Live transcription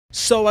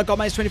So I got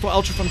my S24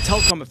 Ultra from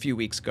Telkom a few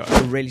weeks ago.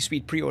 A really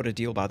sweet pre-order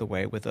deal, by the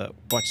way, with a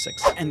Watch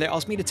 6. And they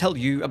asked me to tell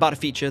you about a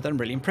feature that I'm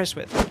really impressed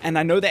with. And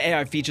I know the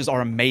AI features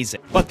are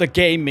amazing, but the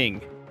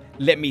gaming,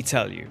 let me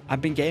tell you, I've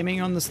been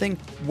gaming on this thing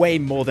way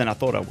more than I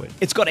thought I would.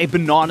 It's got a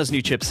bananas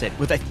new chipset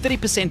with a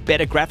 30%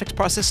 better graphics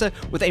processor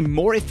with a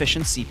more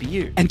efficient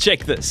CPU. And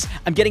check this,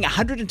 I'm getting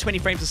 120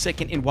 frames a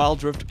second in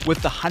Wild Rift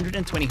with the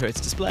 120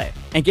 Hz display.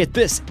 And get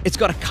this, it's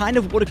got a kind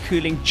of water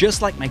cooling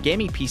just like my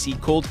gaming PC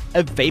called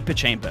a vapor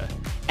chamber.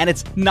 And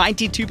it's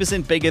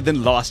 92% bigger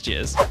than last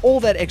year's.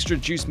 All that extra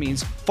juice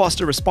means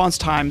faster response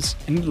times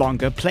and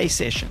longer play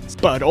sessions.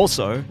 But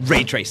also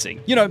ray tracing.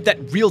 You know,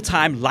 that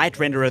real-time light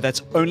renderer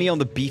that's only on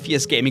the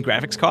beefiest gaming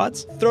graphics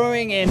cards?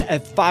 Throwing in a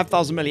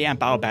 5000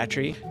 mAh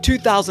battery,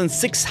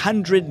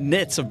 2600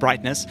 nits of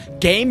brightness,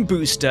 game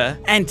booster,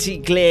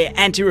 anti-glare,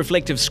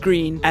 anti-reflective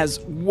screen, as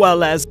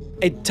well as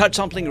a touch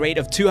sampling rate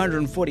of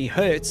 240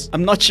 Hz.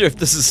 I'm not sure if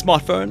this is a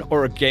smartphone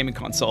or a gaming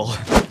console.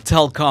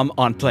 Telkom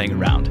aren't playing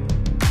around.